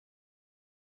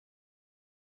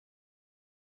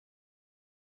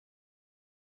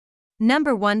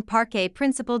Number 1. Parque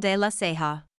Principal de la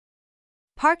Ceja.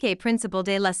 Parque Principal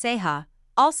de la Ceja,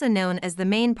 also known as the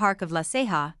main park of La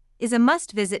Ceja, is a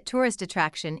must-visit tourist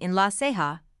attraction in La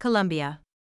Ceja, Colombia.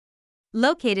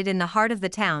 Located in the heart of the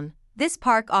town, this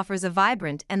park offers a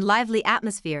vibrant and lively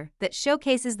atmosphere that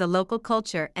showcases the local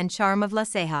culture and charm of La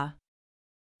Ceja.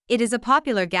 It is a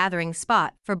popular gathering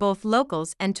spot for both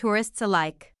locals and tourists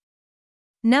alike.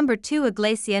 Number 2.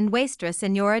 Iglesia Nuestra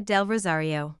Señora del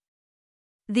Rosario.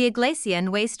 The Iglesia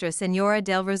Nuestra Señora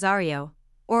del Rosario,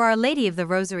 or Our Lady of the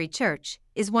Rosary Church,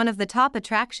 is one of the top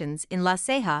attractions in La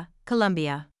Ceja,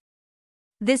 Colombia.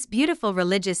 This beautiful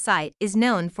religious site is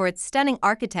known for its stunning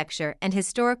architecture and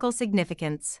historical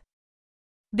significance.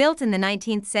 Built in the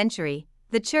 19th century,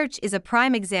 the church is a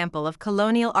prime example of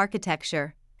colonial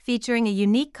architecture, featuring a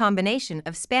unique combination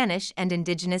of Spanish and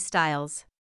indigenous styles.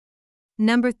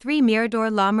 Number 3. Mirador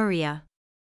La Maria.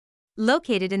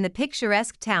 Located in the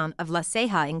picturesque town of La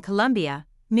Ceja in Colombia,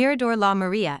 Mirador La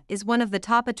Maria is one of the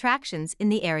top attractions in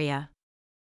the area.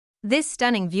 This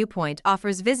stunning viewpoint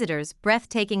offers visitors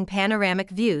breathtaking panoramic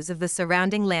views of the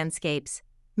surrounding landscapes,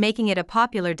 making it a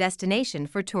popular destination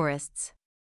for tourists.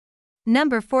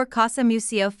 Number 4. Casa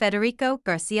Museo Federico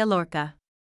Garcia Lorca.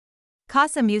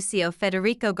 Casa Museo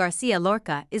Federico Garcia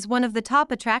Lorca is one of the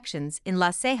top attractions in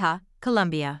La Ceja,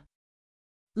 Colombia.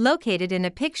 Located in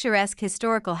a picturesque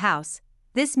historical house,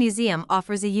 this museum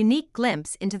offers a unique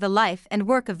glimpse into the life and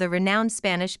work of the renowned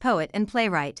Spanish poet and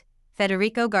playwright,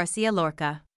 Federico Garcia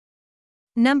Lorca.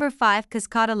 Number 5.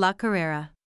 Cascada La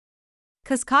Carrera.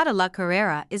 Cascada La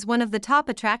Carrera is one of the top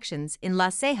attractions in La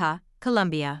Ceja,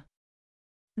 Colombia.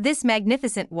 This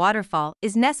magnificent waterfall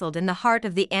is nestled in the heart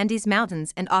of the Andes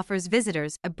Mountains and offers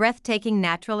visitors a breathtaking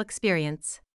natural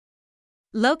experience.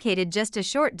 Located just a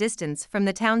short distance from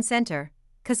the town center,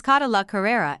 Cascada La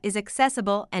Carrera is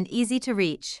accessible and easy to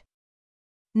reach.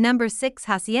 Number 6.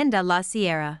 Hacienda La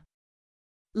Sierra.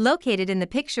 Located in the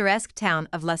picturesque town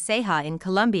of La Ceja in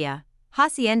Colombia,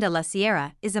 Hacienda La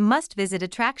Sierra is a must-visit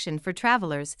attraction for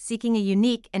travelers seeking a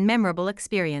unique and memorable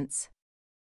experience.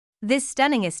 This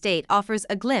stunning estate offers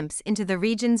a glimpse into the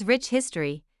region's rich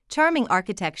history, charming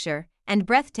architecture, and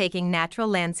breathtaking natural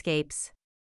landscapes.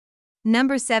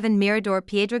 Number 7. Mirador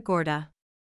Piedra Gorda.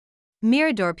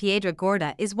 Mirador Piedra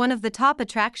Gorda is one of the top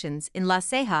attractions in La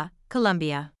Ceja,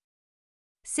 Colombia.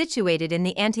 Situated in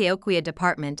the Antioquia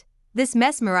department, this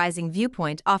mesmerizing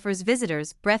viewpoint offers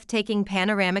visitors breathtaking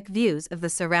panoramic views of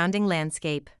the surrounding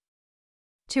landscape.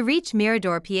 To reach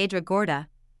Mirador Piedra Gorda,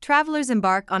 travelers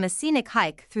embark on a scenic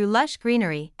hike through lush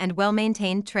greenery and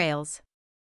well-maintained trails.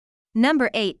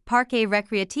 Number 8. Parque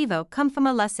Recreativo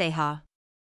Comfama La Ceja.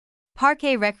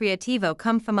 Parque Recreativo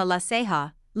Comfama La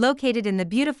Ceja, located in the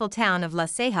beautiful town of La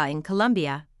Ceja in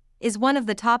Colombia, is one of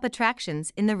the top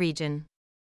attractions in the region.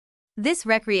 This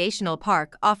recreational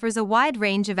park offers a wide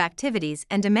range of activities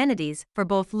and amenities for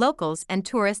both locals and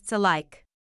tourists alike.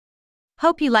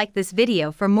 Hope you like this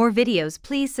video. For more videos,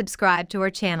 please subscribe to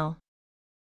our channel.